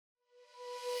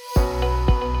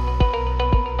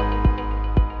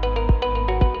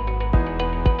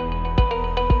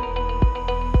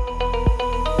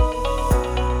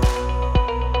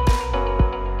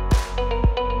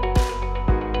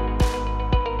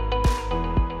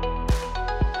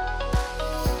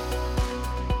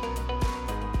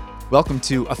Welcome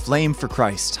to Aflame for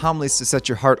Christ, homilies to set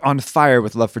your heart on fire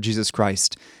with love for Jesus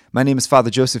Christ. My name is Father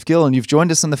Joseph Gill, and you've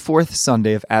joined us on the fourth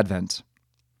Sunday of Advent.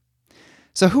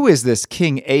 So who is this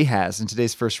King Ahaz in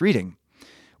today's first reading?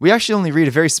 We actually only read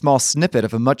a very small snippet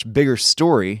of a much bigger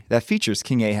story that features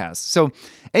King Ahaz. So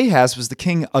Ahaz was the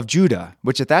king of Judah,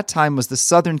 which at that time was the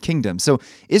southern kingdom. So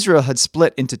Israel had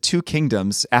split into two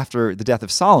kingdoms after the death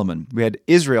of Solomon. We had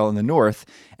Israel in the north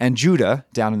and Judah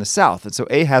down in the south. And so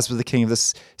Ahaz was the king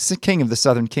of the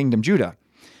southern kingdom, Judah.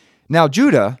 Now,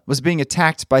 Judah was being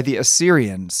attacked by the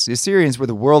Assyrians. The Assyrians were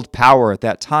the world power at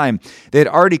that time. They had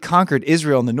already conquered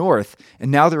Israel in the north,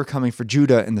 and now they were coming for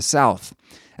Judah in the south.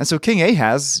 And so King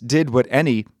Ahaz did what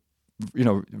any,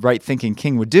 right-thinking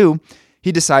king would do.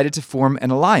 He decided to form an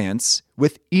alliance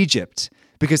with Egypt,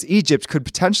 because Egypt could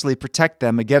potentially protect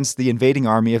them against the invading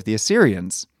army of the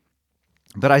Assyrians.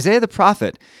 But Isaiah the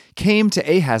prophet came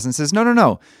to Ahaz and says,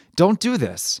 No, don't do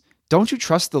this. Don't you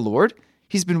trust the Lord?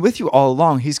 He's been with you all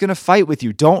along. He's going to fight with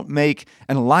you. Don't make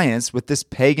an alliance with this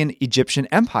pagan Egyptian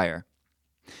empire.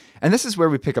 And this is where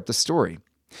we pick up the story.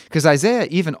 Because Isaiah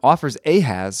even offers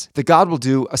Ahaz that God will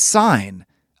do a sign,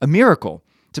 a miracle,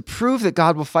 to prove that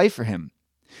God will fight for him.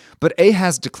 But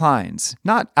Ahaz declines,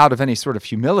 not out of any sort of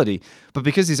humility, but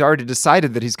because he's already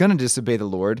decided that he's going to disobey the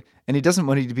Lord, and he doesn't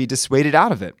want to be dissuaded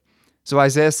out of it. So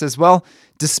Isaiah says, well,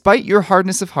 despite your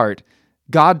hardness of heart,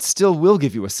 God still will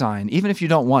give you a sign, even if you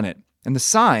don't want it. And the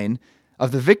sign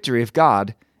of the victory of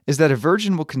God is that a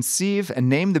virgin will conceive and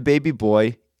name the baby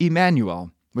boy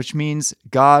Emmanuel, which means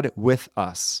God with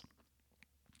us.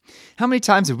 How many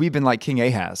times have we been like King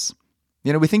Ahaz?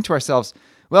 We think to ourselves,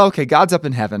 well, okay, God's up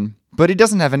in heaven, but he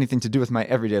doesn't have anything to do with my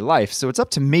everyday life, so it's up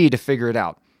to me to figure it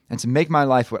out and to make my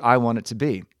life what I want it to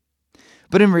be.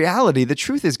 But in reality, the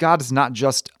truth is God is not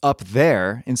just up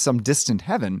there in some distant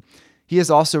heaven. He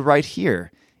is also right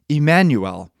here,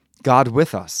 Emmanuel, God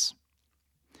with us.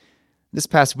 This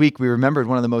past week, we remembered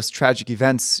one of the most tragic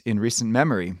events in recent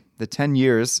memory, the 10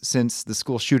 years since the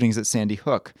school shootings at Sandy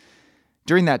Hook.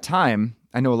 During that time,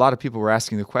 I know a lot of people were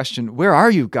asking the question, where are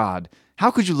you, God?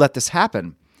 How could you let this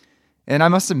happen? And I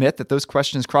must admit that those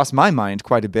questions crossed my mind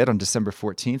quite a bit on December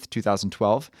 14th,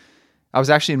 2012. I was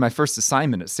actually in my first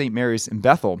assignment at St. Mary's in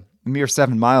Bethel, a mere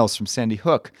 7 miles from Sandy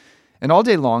Hook. And all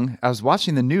day long, I was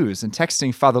watching the news and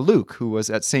texting Father Luke, who was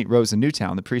at St. Rose in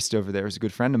Newtown. The priest over there is a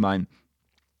good friend of mine.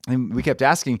 And we kept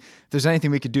asking if there's anything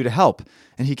we could do to help.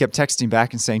 And he kept texting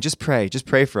back and saying, just pray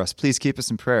for us. Please keep us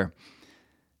in prayer.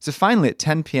 So finally at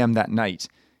 10 p.m. that night,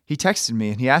 he texted me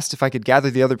and he asked if I could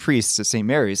gather the other priests at St.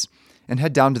 Mary's and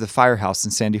head down to the firehouse in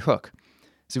Sandy Hook.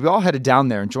 So we all headed down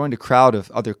there and joined a crowd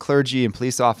of other clergy and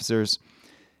police officers.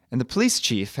 And the police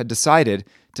chief had decided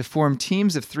to form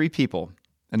teams of 3 people,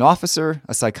 an officer,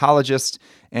 a psychologist,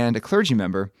 and a clergy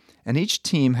member, and each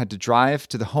team had to drive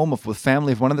to the home of the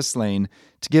family of one of the slain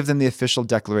to give them the official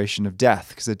declaration of death,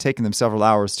 because it had taken them several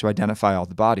hours to identify all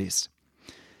the bodies.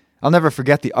 I'll never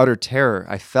forget the utter terror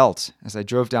I felt as I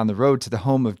drove down the road to the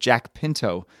home of Jack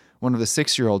Pinto, one of the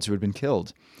 6-year-olds who had been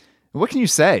killed. What can you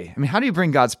say? How do you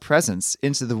bring God's presence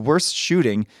into the worst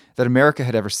shooting that America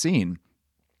had ever seen?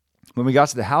 When we got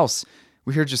to the house,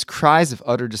 we heard just cries of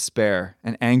utter despair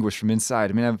and anguish from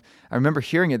inside. I remember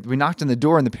hearing it. We knocked on the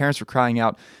door and the parents were crying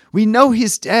out, "We know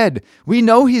he's dead! We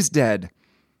know he's dead!"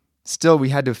 Still, we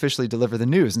had to officially deliver the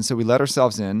news, and so we let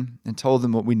ourselves in and told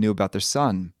them what we knew about their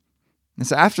son. And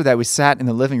so after that, we sat in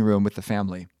the living room with the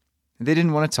family. And they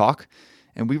didn't want to talk,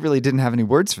 and we really didn't have any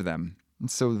words for them.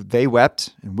 And so they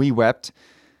wept, and we wept,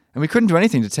 and we couldn't do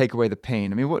anything to take away the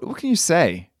pain. What can you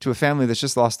say to a family that's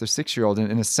just lost their 6-year-old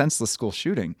in a senseless school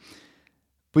shooting?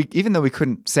 Even though we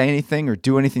couldn't say anything or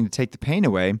do anything to take the pain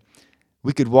away,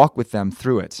 we could walk with them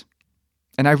through it.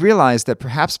 And I realized that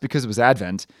perhaps because it was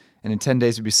Advent, and in 10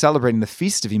 days we'd be celebrating the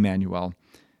Feast of Emmanuel,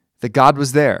 that God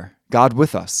was there, God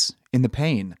with us, in the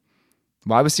pain.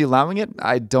 Why was he allowing it?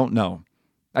 I don't know.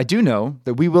 I do know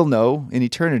that we will know in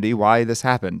eternity why this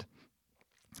happened.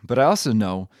 But I also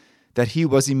know that he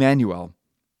was Emmanuel,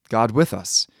 God with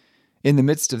us. In the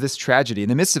midst of this tragedy, in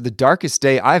the midst of the darkest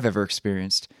day I've ever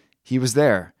experienced, he was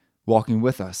there, walking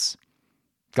with us.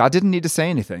 God didn't need to say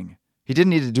anything. He didn't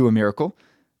need to do a miracle.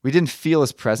 We didn't feel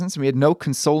his presence, and we had no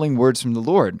consoling words from the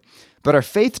Lord. But our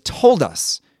faith told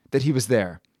us that he was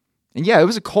there. And yeah, it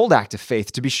was a cold act of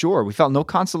faith, to be sure. We felt no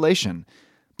consolation.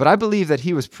 But I believe that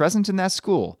he was present in that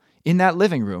school, in that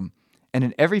living room, and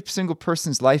in every single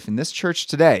person's life in this church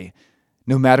today,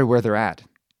 no matter where they're at.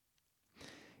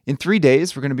 In 3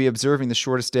 days, we're going to be observing the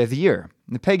shortest day of the year.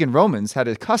 And the pagan Romans had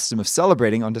a custom of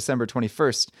celebrating on December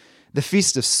 21st the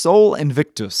feast of Sol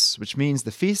Invictus, which means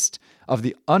the feast of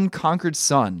the unconquered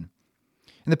sun.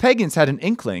 And the pagans had an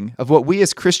inkling of what we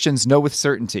as Christians know with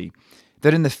certainty,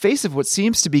 that in the face of what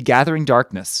seems to be gathering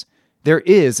darkness, there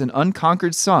is an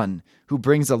unconquered sun who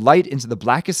brings a light into the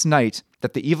blackest night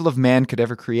that the evil of man could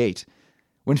ever create.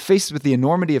 When faced with the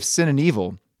enormity of sin and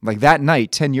evil, like that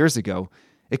night 10 years ago,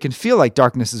 it can feel like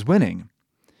darkness is winning.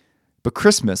 But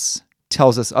Christmas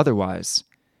tells us otherwise,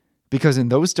 because in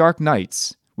those dark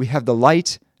nights, we have the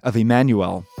light of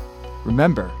Emmanuel.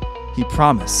 Remember, he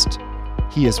promised,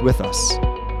 he is with us.